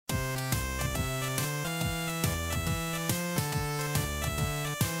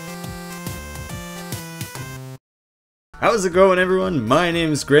How's it going, everyone? My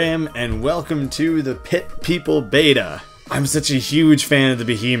name's Graeme, and welcome to the Pit People Beta. I'm such a huge fan of the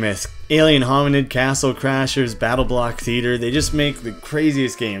Behemoth. Alien Hominid, Castle Crashers, Battle Block Theater, they just make the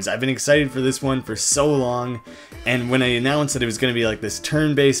craziest games. I've been excited for this one for so long, and when I announced that it was going to be like this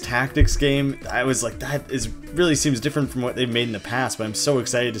turn-based tactics game, I was like, really seems different from what they've made in the past, but I'm so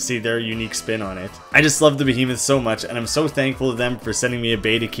excited to see their unique spin on it. I just love the Behemoth so much, and I'm so thankful to them for sending me a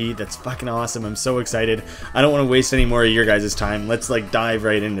beta key. That's fucking awesome. I'm so excited. I don't want to waste any more of your guys' time. Let's like dive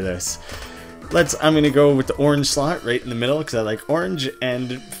right into this. I'm gonna go with the orange slot right in the middle because I like orange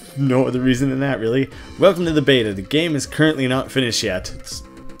and no other reason than that, really. Welcome to the beta. The game is currently not finished yet.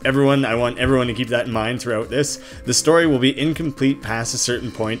 I want everyone to keep that in mind throughout this. The story will be incomplete past a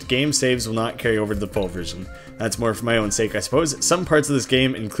certain point. Game saves will not carry over to the full version. That's more for my own sake, I suppose. Some parts of this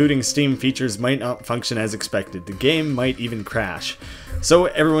game, including Steam features, might not function as expected. The game might even crash. So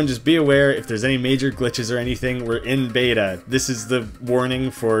everyone just be aware if there's any major glitches or anything, we're in beta. This is the warning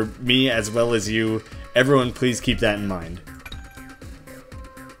for me as well as you. Everyone please keep that in mind.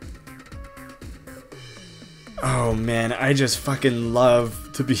 Oh man, I just fucking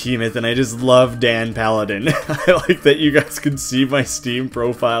love the Behemoth, and I just love Dan Paladin. I like that you guys can see my Steam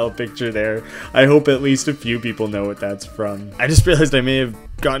profile picture there. I hope at least a few people know what that's from. I just realized I may have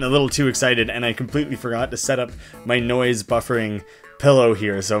gotten a little too excited, and I completely forgot to set up my noise buffering pillow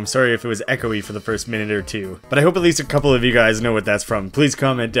here, so I'm sorry if it was echoey for the first minute or two. But I hope at least a couple of you guys know what that's from. Please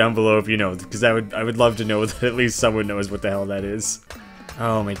comment down below if you know, because I would love to know that at least someone knows what the hell that is.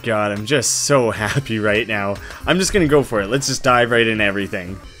 Oh my god, I'm just so happy right now. I'm just gonna go for it. Let's just dive right into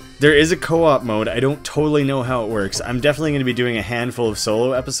everything. There is a co-op mode. I don't totally know how it works. I'm definitely gonna be doing a handful of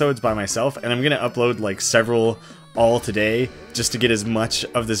solo episodes by myself, and I'm gonna upload like several all today just to get as much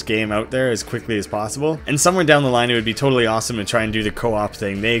of this game out there as quickly as possible. And somewhere down the line it would be totally awesome to try and do the co-op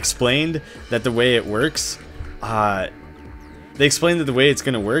thing. They explained that the way it works, it's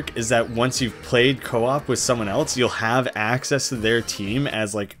gonna work is that once you've played co-op with someone else, you'll have access to their team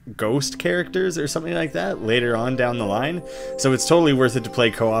as like ghost characters or something like that later on down the line. So it's totally worth it to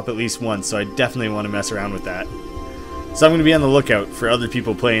play co-op at least once, so I definitely want to mess around with that. So I'm gonna be on the lookout for other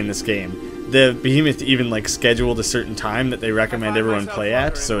people playing this game. The Behemoth even like scheduled a certain time that they recommend everyone play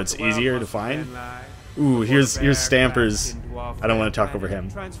at, so it's easier to find. Ooh, here's Stampers. I don't want to talk over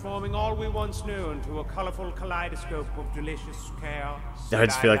him. Transforming all we once knew into a colorful kaleidoscope of delicious chaos. I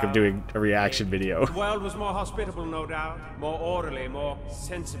just feel like I'm doing a reaction video. The world was more hospitable, no doubt. More orderly, more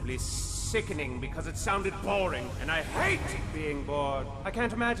sensibly sickening because it sounded boring, and I hate being bored. I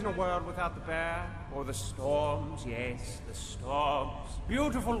can't imagine a world without the bear, or the storms, yes, the storms.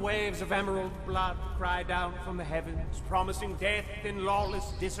 Beautiful waves of emerald blood cry down from the heavens, promising death in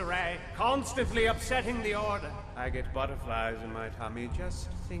lawless disarray, constantly upsetting the order. I get butterflies in my tummy just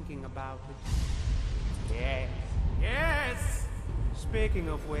thinking about it. Yes, yes! Speaking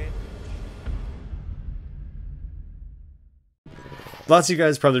of which... Lots of you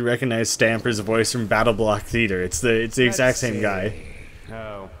guys probably recognize Stamper's voice from Battle Block Theater. It's the exact same guy.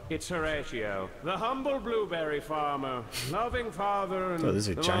 Oh, it's Horatio, the humble blueberry farmer, loving father, and those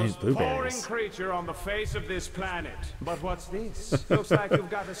are the giant most blueberries. boring creature on the face of this planet. But what's this? Looks like you've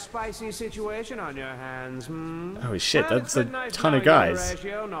got a spicy situation on your hands, hmm? Oh shit, Well, that's it's a nice ton of knowing you, guys.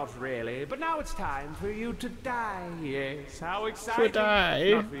 Horatio, not really, but now it's time for you to die. Yes, how exciting! To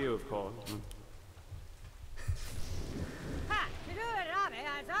die? Not for you, of course.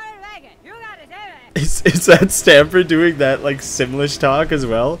 Is that Stamper doing that like Simlish talk as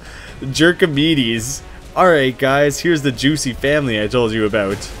well? Jerkamedes. Alright guys, here's the juicy family I told you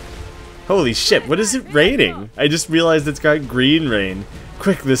about. Holy shit, what is it raining? I just realized it's got green rain.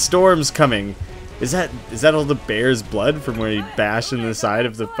 Quick, the storm's coming. Is that all the bear's blood from where he bashed in the side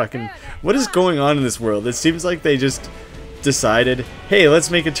of the fucking... What is going on in this world? It seems like they just decided, hey, let's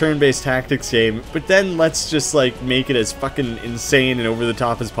make a turn-based tactics game, but then let's just like make it as fucking insane and over the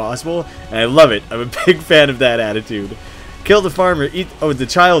top as possible, and I love it. I'm a big fan of that attitude. Kill the farmer, eat... Oh, the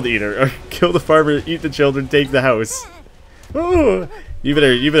child eater. Kill the farmer, eat the children, take the house. Oh, you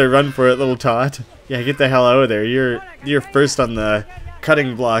better run for it, little tot. Yeah, get the hell out of there. You're first on the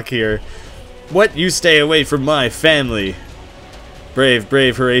cutting block here. What? You stay away from my family. Brave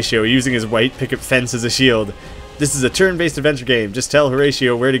Horatio, using his white picket fence as a shield. This is a turn-based adventure game. Just tell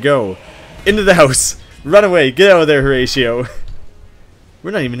Horatio where to go. Into the house. Run away. Get out of there, Horatio.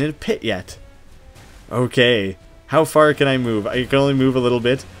 We're not even in a pit yet. Okay. How far can I move? I can only move a little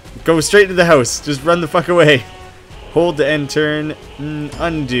bit. Go straight into the house. Just run the fuck away. Hold the end turn.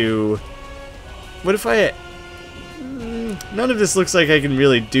 Undo. What if I... none of this looks like I can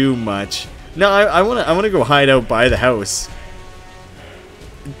really do much. No, I wanna go hide out by the house.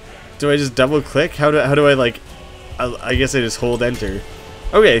 Do I just double click? How do I like I guess I just hold enter.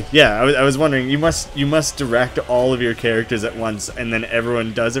 Okay, yeah, I was wondering, you must direct all of your characters at once, and then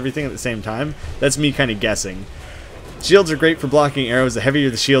everyone does everything at the same time? That's me kind of guessing. Shields are great for blocking arrows. The heavier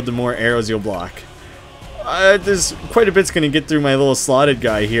the shield, the more arrows you'll block. There's quite a bit's going to get through my little slotted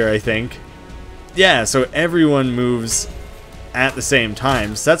guy here, I think. Yeah, so everyone moves at the same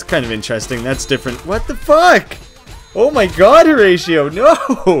time, so that's kind of interesting. That's different. What the fuck? Oh my god, Horatio,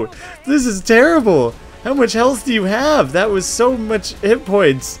 no! This is terrible! How much health do you have? That was so much hit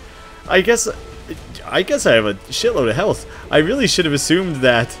points. I guess I have a shitload of health. I really should have assumed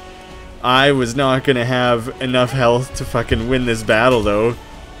that I was not gonna have enough health to fucking win this battle, though.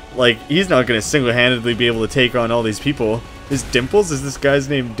 Like, he's not gonna single-handedly be able to take on all these people. Is Dimples? Is this guy's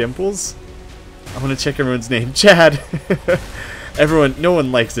name Dimples? I want to check everyone's name. Chad. Everyone, no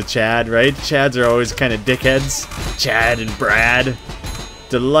one likes a Chad, right? Chads are always kind of dickheads. Chad and Brad.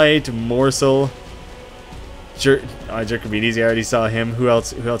 Delight, Morsel. Jerkabedes, I already saw him. Who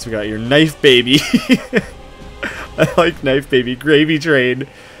else we got here? Knife Baby. I like Knife Baby. Gravy Train.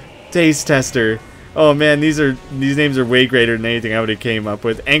 Taste Tester. Oh man, these names are way greater than anything I would have came up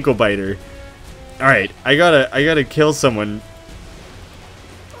with. Ankle Biter. Alright, I gotta kill someone.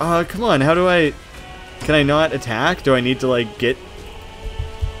 Come on, how do I... Can I not attack? Do I need to, like, get...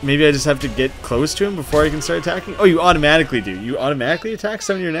 Maybe I just have to get close to him before I can start attacking? Oh, you automatically do. You automatically attack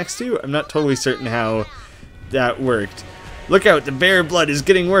someone you're next to? I'm not totally certain how that worked. Look out, the bear blood is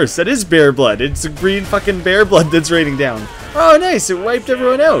getting worse. That is bear blood. It's a green fucking bear blood that's raining down. Oh, nice. It wiped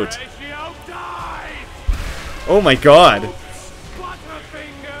everyone out. Oh my god.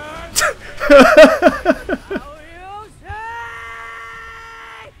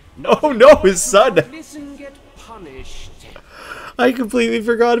 Oh no, his son. Listen, get punished. I completely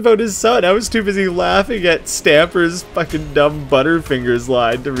forgot about his son. I was too busy laughing at Stamper's fucking dumb Butterfingers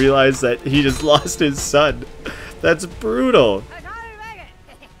line to realize that he just lost his son. That's brutal.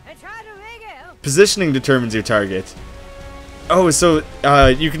 Positioning determines your target. Oh, so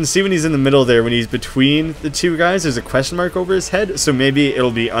you can see when he's in the middle there, when he's between the two guys, there's a question mark over his head, so maybe it'll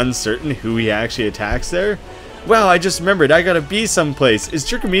be uncertain who he actually attacks there. Wow, I just remembered, I gotta be someplace. Is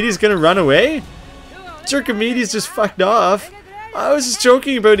Jerkamedes gonna run away? Jerkamedes just fucked off. I was just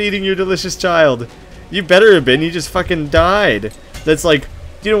joking about eating your delicious child. You better have been, you just fucking died. That's like,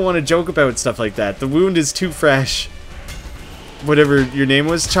 you don't want to joke about stuff like that. The wound is too fresh. Whatever your name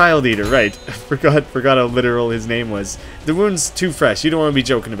was, Child Eater, right. Forgot how literal his name was. The wound's too fresh, you don't want to be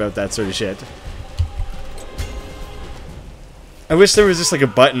joking about that sort of shit. I wish there was just like a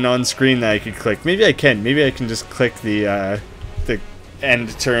button on screen that I could click. Maybe I can. Maybe I can just click the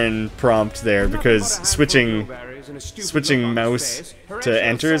end turn prompt there, because switching mouse to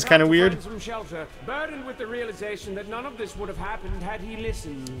enter is kind of weird. Burdened with the realization that none of this would have happened had he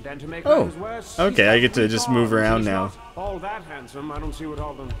listened, and to make Oh, worse, okay, I get to just move around now. All that handsome, I don't see what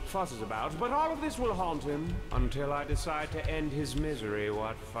all the fuss is about, but all of this will haunt him until I decide to end his misery.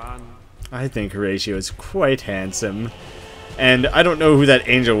 What fun. I think Horatio is quite handsome. And I don't know who that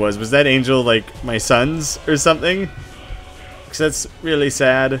angel was. Was that angel like my son's or something? Because that's really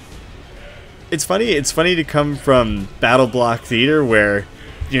sad. It's funny to come from Battle Block Theater where,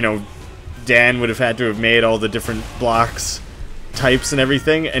 you know, Dan would have had to have made all the different blocks types and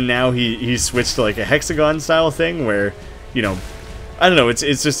everything, and now he switched to like a hexagon style thing where, you know, I don't know, it's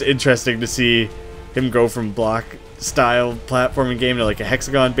just interesting to see him go from block style platforming game to like a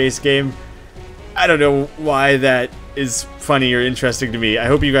hexagon based game. I don't know why that is funny or interesting to me. I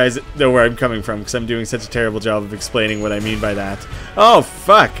hope you guys know where I'm coming from, because I'm doing such a terrible job of explaining what I mean by that. Oh,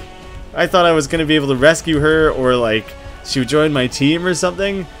 fuck! I thought I was going to be able to rescue her, or like, she would join my team or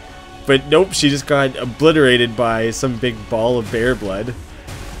something. But nope, she just got obliterated by some big ball of bear blood.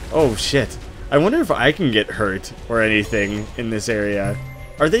 Oh, shit. I wonder if I can get hurt or anything in this area.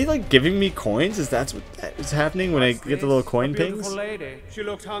 Are they like giving me coins? Is that what is happening when I get the little coin pings? Lady. She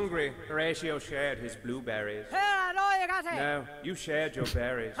looked hungry. Horatio shared his blueberries. No, you shared your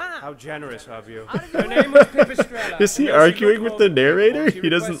berries. How generous of you. Her name was Pipistrella. Is he arguing with the narrator? He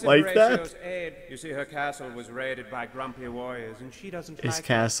doesn't like that? You see, her castle was raided by grumpy warriors, and she doesn't His like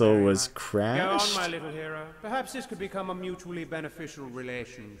castle was Go crashed? on, my little hero. Perhaps this could become a mutually beneficial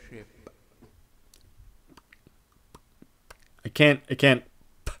relationship. I can't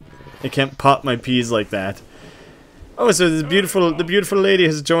pop my peas like that. Oh, so the beautiful lady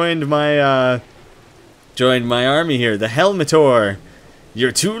has joined my army here. The Helmetor.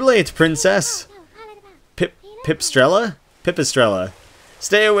 You're too late, princess. Pipistrella? Pipistrella.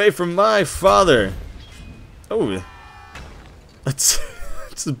 Stay away from my father. Oh, let's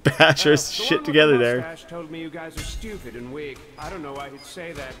bash our shit together there. Told me you guys are stupid and weak. I don't know why he'd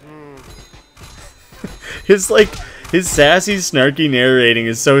say that. His sassy, snarky narrating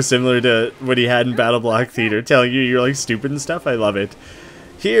is so similar to what he had in Battle Block Theater, telling you you're like stupid and stuff. I love it.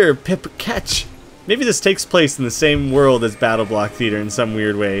 Here, Pip, catch. Maybe this takes place in the same world as Battle Block Theater in some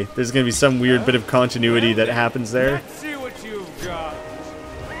weird way. There's gonna be some weird bit of continuity that happens there. Let's see what you've got.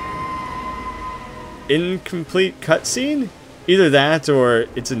 Incomplete cutscene? Either that or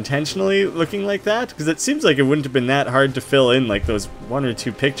it's intentionally looking like that, because it seems like it wouldn't have been that hard to fill in like those 1 or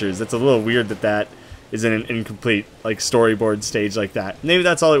 2 pictures. That's a little weird that that is in an incomplete like storyboard stage like that. Maybe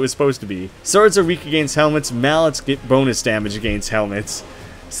that's all it was supposed to be. Swords are weak against helmets, mallets get bonus damage against helmets.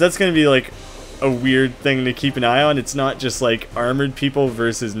 So that's going to be like a weird thing to keep an eye on. It's not just like armored people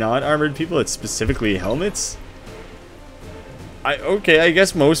versus not armored people, it's specifically helmets. Okay, I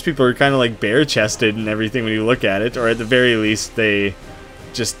guess most people are kind of like bare-chested and everything when you look at it, or at the very least they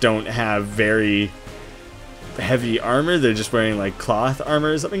just don't have very heavy armor. They're just wearing like cloth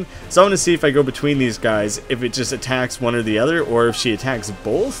armor or something. So I want to see if I go between these guys, if it just attacks one or the other, or if she attacks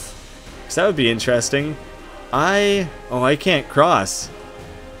both. Because that would be interesting. I can't cross.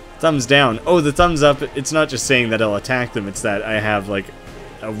 Thumbs down. Oh, the thumbs up, it's not just saying that I'll attack them, it's that I have like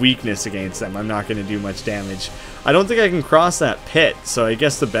a weakness against them. I'm not going to do much damage. I don't think I can cross that pit, so I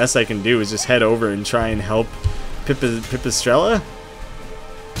guess the best I can do is just head over and try and help Pipistrella.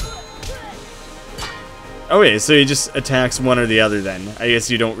 Okay, so he just attacks one or the other then. I guess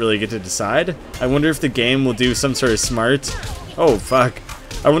you don't really get to decide. I wonder if the game will do some sort of smart... Oh, fuck.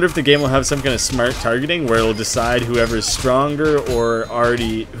 I wonder if the game will have some kind of smart targeting where it'll decide whoever's stronger or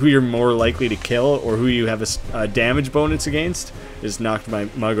already... who you're more likely to kill or who you have a damage bonus against. Just knocked my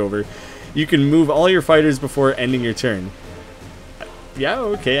mug over. You can move all your fighters before ending your turn. Yeah,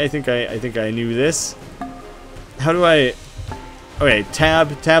 okay, I think I knew this. How do I... Okay,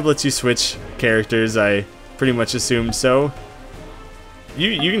 tab lets you switch characters. I pretty much assumed so.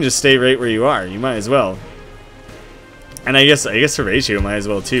 You can just stay right where you are. You might as well. And I guess Horatio might as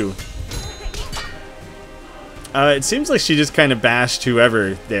well too. It seems like she just kind of bashed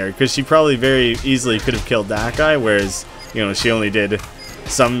whoever there, because she probably very easily could have killed that guy, whereas, you know, she only did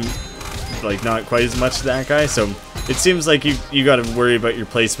some, like, not quite as much to that guy. So it seems like you got to worry about your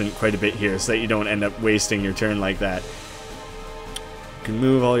placement quite a bit here, so that you don't end up wasting your turn like that. You can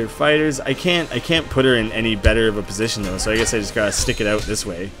move all your fighters. I can't put her in any better of a position though, so I guess I just gotta stick it out this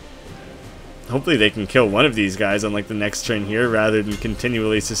way. Hopefully they can kill one of these guys on like the next turn here, rather than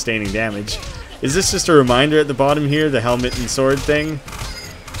continually sustaining damage. Is this just a reminder at the bottom here, the helmet and sword thing?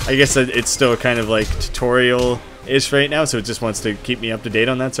 I guess it's still kind of like tutorial-ish right now, so it just wants to keep me up to date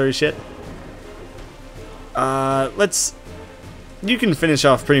on that sort of shit. You can finish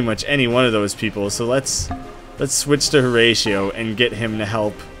off pretty much any one of those people, so let's switch to Horatio and get him to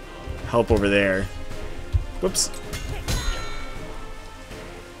help over there. Whoops.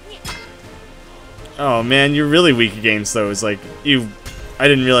 Oh man, you're really weak against those. Like, I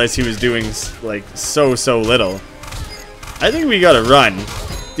didn't realize he was doing like so little. I think we gotta run.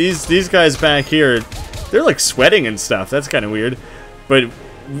 These guys back here, they're like sweating and stuff. That's kind of weird. But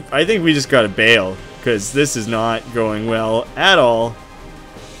I think we just gotta bail, because this is not going well at all.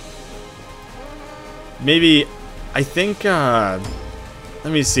 Maybe, I think, let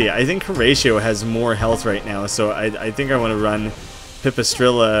me see. I think Horatio has more health right now, so I think I want to run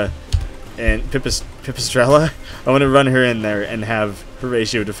Pipistrella and Pipistrella. I want to run her in there and have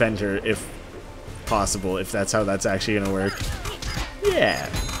Horatio defend her if possible, if that's how that's actually going to work. Yeah,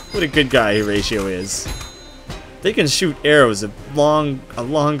 what a good guy Horatio is. They can shoot arrows a long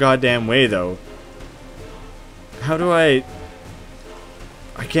goddamn way though. How do I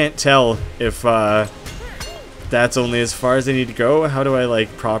can't tell if that's only as far as I need to go. How do I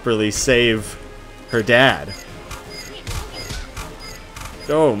like properly save her dad?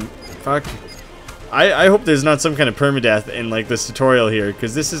 Oh, fuck. I hope there's not some kind of permadeath in like this tutorial here,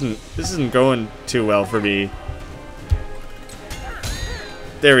 because this isn't going too well for me.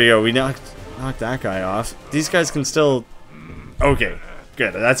 There we go. We knocked that guy off. These guys can still... Okay,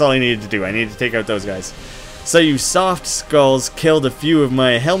 good. That's all I needed to do. I needed to take out those guys. So you soft skulls killed a few of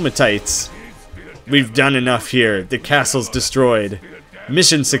my helmetites. We've done enough here. The castle's destroyed.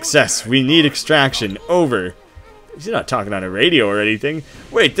 Mission success. We need extraction. Over. He's not talking on a radio or anything.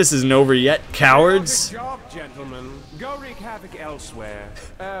 Wait, this isn't over yet, cowards. Good job, gentlemen. Go wreak havoc elsewhere.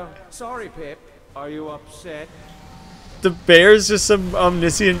 Oh, sorry, Pip. Are you upset? The bear's just some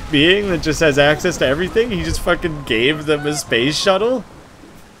omniscient being that just has access to everything? He just fucking gave them a space shuttle?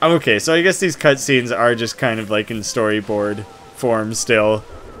 Okay, so I guess these cutscenes are just kind of like in storyboard form still.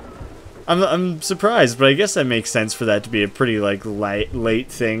 I'm surprised, but I guess that makes sense for that to be a pretty like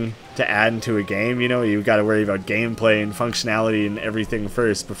late thing to add into a game. You know, you got to worry about gameplay and functionality and everything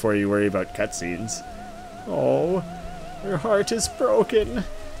first before you worry about cutscenes. Oh, her heart is broken.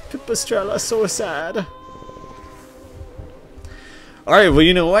 Pipistrella, so sad. Alright, well,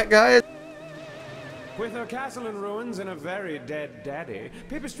 you know what, guys? With her castle in ruins and a very dead daddy,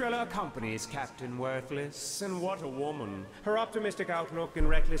 Pipistrella accompanies Captain Worthless, and what a woman. Her optimistic outlook and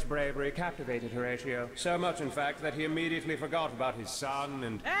reckless bravery captivated Horatio. So much, in fact, that he immediately forgot about his son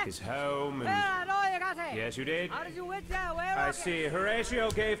and his home and... Yes, you did? I see.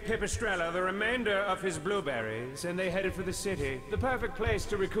 Horatio gave Pipistrella the remainder of his blueberries, and they headed for the city. The perfect place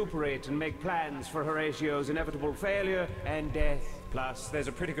to recuperate and make plans for Horatio's inevitable failure and death. Plus, there's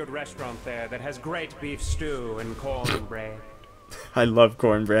a pretty good restaurant there that has great beef stew and cornbread. I love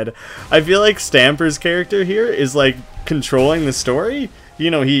cornbread. I feel like Stamper's character here is like controlling the story. You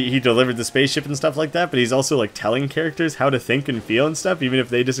know, he delivered the spaceship and stuff like that, but he's also like telling characters how to think and feel and stuff, even if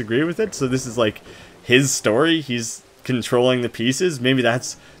they disagree with it. So this is like his story. He's controlling the pieces. Maybe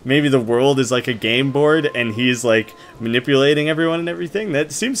the world is like a game board and he's like manipulating everyone and everything.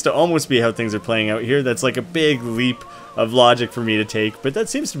 That seems to almost be how things are playing out here. That's like a big leap of logic for me to take, but that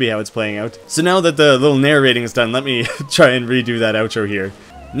seems to be how it's playing out. So now that the little narrating is done, let me try and redo that outro here.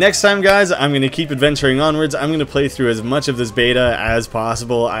 Next time, guys, I'm going to keep adventuring onwards. I'm going to play through as much of this beta as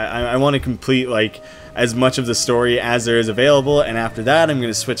possible. I want to complete like as much of the story as there is available, and after that I'm going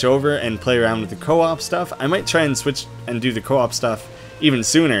to switch over and play around with the co-op stuff. I might try and switch and do the co-op stuff even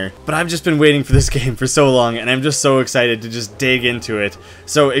sooner, but I've just been waiting for this game for so long, and I'm just so excited to just dig into it.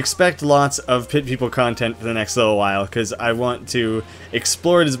 So expect lots of Pit People content for the next little while, because I want to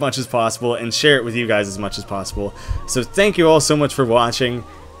explore it as much as possible and share it with you guys as much as possible. So thank you all so much for watching,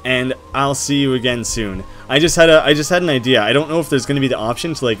 and I'll see you again soon. I just had an idea. I don't know if there's going to be the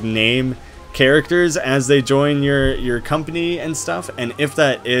option to like name characters as they join your company and stuff, and if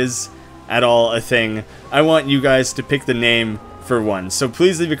that is at all a thing, I want you guys to pick the name for one. So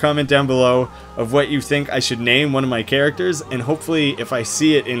please leave a comment down below of what you think I should name one of my characters, and hopefully if I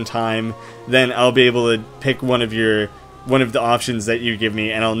see it in time, then I'll be able to pick one of the options that you give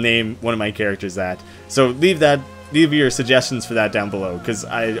me, and I'll name one of my characters that. So leave your suggestions for that down below, because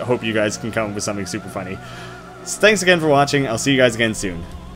I hope you guys can come up with something super funny. So thanks again for watching. I'll see you guys again soon.